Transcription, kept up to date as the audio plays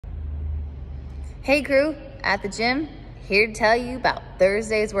Hey crew, at the gym, here to tell you about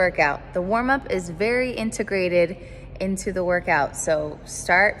Thursday's workout. The warm-up is very integrated into the workout. So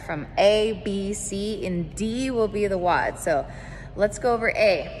start from A, B, C, and D will be the WOD. So let's go over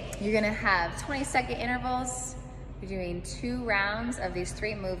A. You're gonna have 20-second intervals. You're doing 2 rounds of these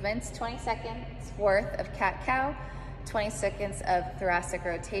 3 movements, 20 seconds worth of cat-cow, 20 seconds of thoracic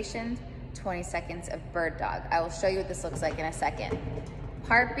rotation, 20 seconds of bird dog. I will show you what this looks like in a second.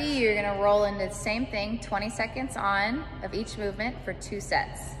 Part B, you're gonna roll into the same thing, 20 seconds on of each movement for 2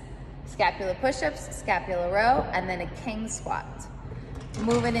 sets. Scapula push-ups, scapula row, and then a king squat.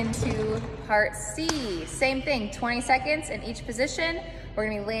 Moving into part C, same thing, 20 seconds in each position. We're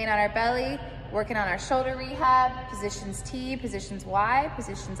gonna be laying on our belly, working on our shoulder rehab, positions T, positions Y,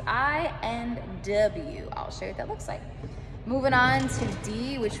 positions I, and W. I'll show you what that looks like. Moving on to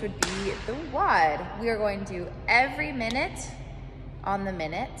D, which would be the WOD. We are going to do every minute on the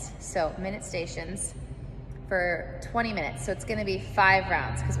minute, so minute stations for 20 minutes. So it's gonna be 5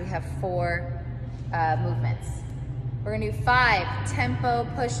 rounds because we have 4 movements. We're gonna do 5 tempo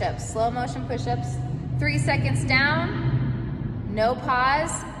push-ups, slow motion push-ups, 3 seconds down, no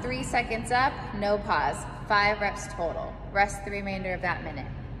pause, 3 seconds up, no pause, 5 reps total. Rest the remainder of that minute.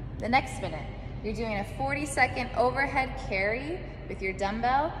 The next minute, you're doing a 40-second overhead carry with your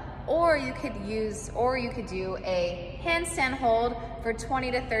dumbbell, or you could do a handstand hold for 20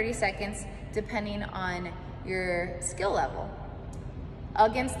 to 30 seconds, depending on your skill level,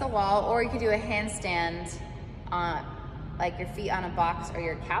 against the wall, or you could do a handstand on, like your feet on a box or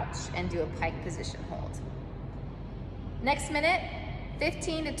your couch, and do a pike position hold. Next minute,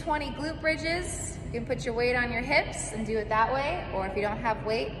 15 to 20 glute bridges. You can put your weight on your hips and do it that way, or if you don't have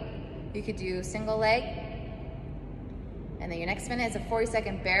weight, you could do single leg. And then your next minute is a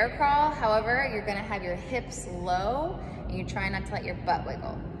 40-second bear crawl. However, you're gonna have your hips low and you try not to let your butt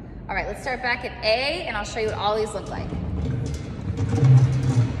wiggle. All right, let's start back at A and I'll show you what all these look like.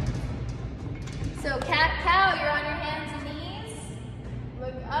 So cat-cow, you're on your hands and knees.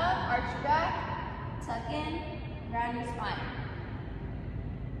 Look up, arch your back, tuck in, round your spine.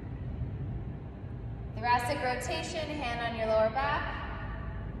 Thoracic rotation, hand on your lower back.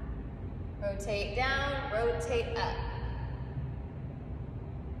 Rotate down, rotate up.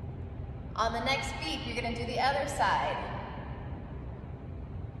 On the next beat, you're gonna do the other side.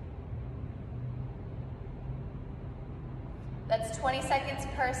 That's 20 seconds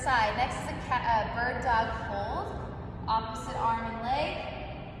per side. Next is a bird dog hold. Opposite arm and leg.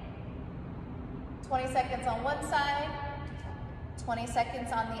 20 seconds on one side, 20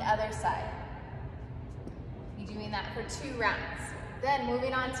 seconds on the other side. You're doing that for 2 rounds. Then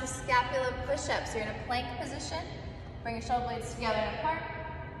moving on to scapula push-ups. You're in a plank position. Bring your shoulder blades together and apart.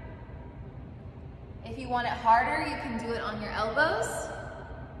 If you want it harder, you can do it on your elbows.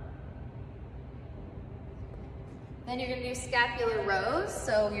 Then you're gonna do scapular rows,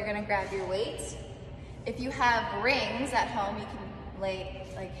 so you're gonna grab your weights. If you have rings at home, you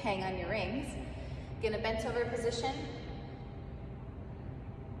can hang on your rings. Get in a bent over position.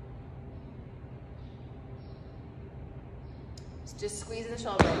 Just squeeze the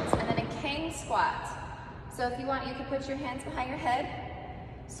shoulder blades. And then a king squat. So if you want, you can put your hands behind your head,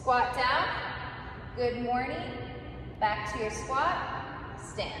 squat down. Good morning, back to your squat,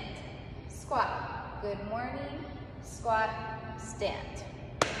 stand. Squat, good morning, squat, stand.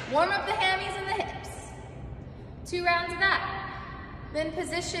 Warm up the hammies and the hips. 2 rounds of that. Then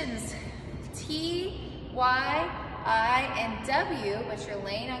positions T, Y, I, and W, which you're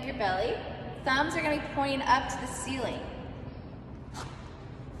laying on your belly. Thumbs are gonna be pointing up to the ceiling.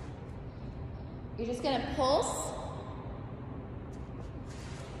 You're just gonna pulse.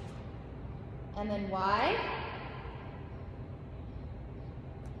 And then Y,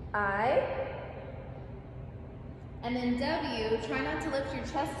 I, and then W. Try not to lift your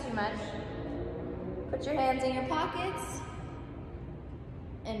chest too much. Put your hands in your pockets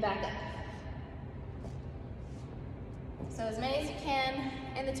and back up. So as many as you can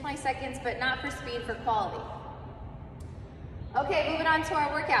in the 20 seconds, but not for speed, for quality. Okay, moving on to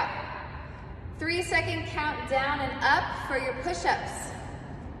our workout. 3-second count down and up for your push-ups.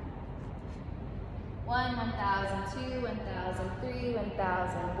 1, 1,000, 2, 1,000, 3,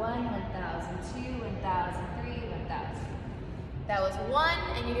 1,000, 1, 1,000, 2, 1,000, 3, 1,000. That was 1,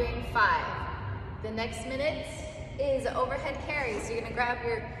 and you're doing 5. The next minute is overhead carry. So you're gonna grab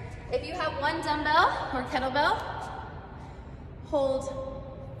your, if you have 1 dumbbell or kettlebell, hold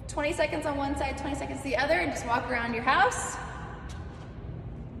 20 seconds on one side, 20 seconds the other, and just walk around your house.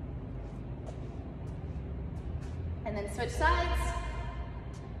 And then switch sides.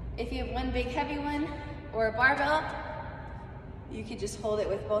 If you have 1 big heavy one or a barbell, You could just hold it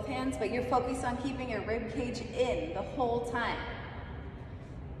with both hands, but you're focused on keeping your rib cage in the whole time.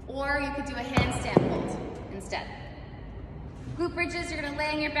 Or you could do a handstand hold instead. Glute bridges, you're gonna lay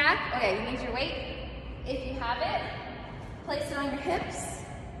on your back. Okay, you need your weight. If you have it, place it on your hips.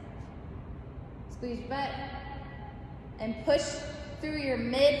 Squeeze your butt. And push through your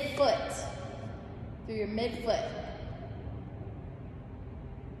midfoot. Through your midfoot.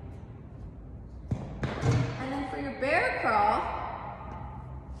 And then for your bear crawl,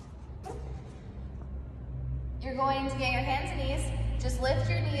 you're going to get your hands and knees. Just lift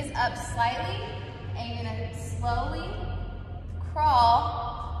your knees up slightly, and you're gonna slowly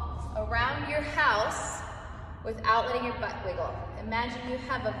crawl around your house without letting your butt wiggle. Imagine you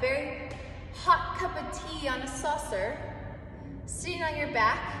have a very hot cup of tea on a saucer, sitting on your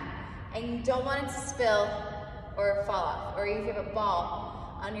back, and you don't want it to spill or fall off. Or if you have a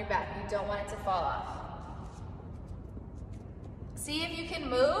ball on your back, you don't want it to fall off. See if you can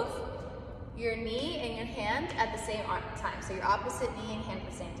move your knee and your hand at the same time. So your opposite knee and hand at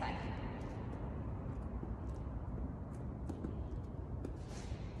the same time.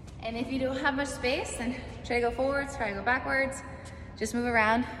 And if you don't have much space, then try to go forwards, try to go backwards. Just move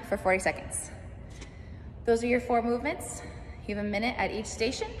around for 40 seconds. Those are your 4 movements. You have a minute at each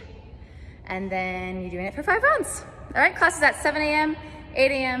station, and then you're doing it for 5 rounds. All right, class is at 7 a.m.,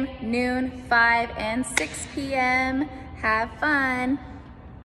 8 a.m., noon, 5, and 6 p.m. Have fun.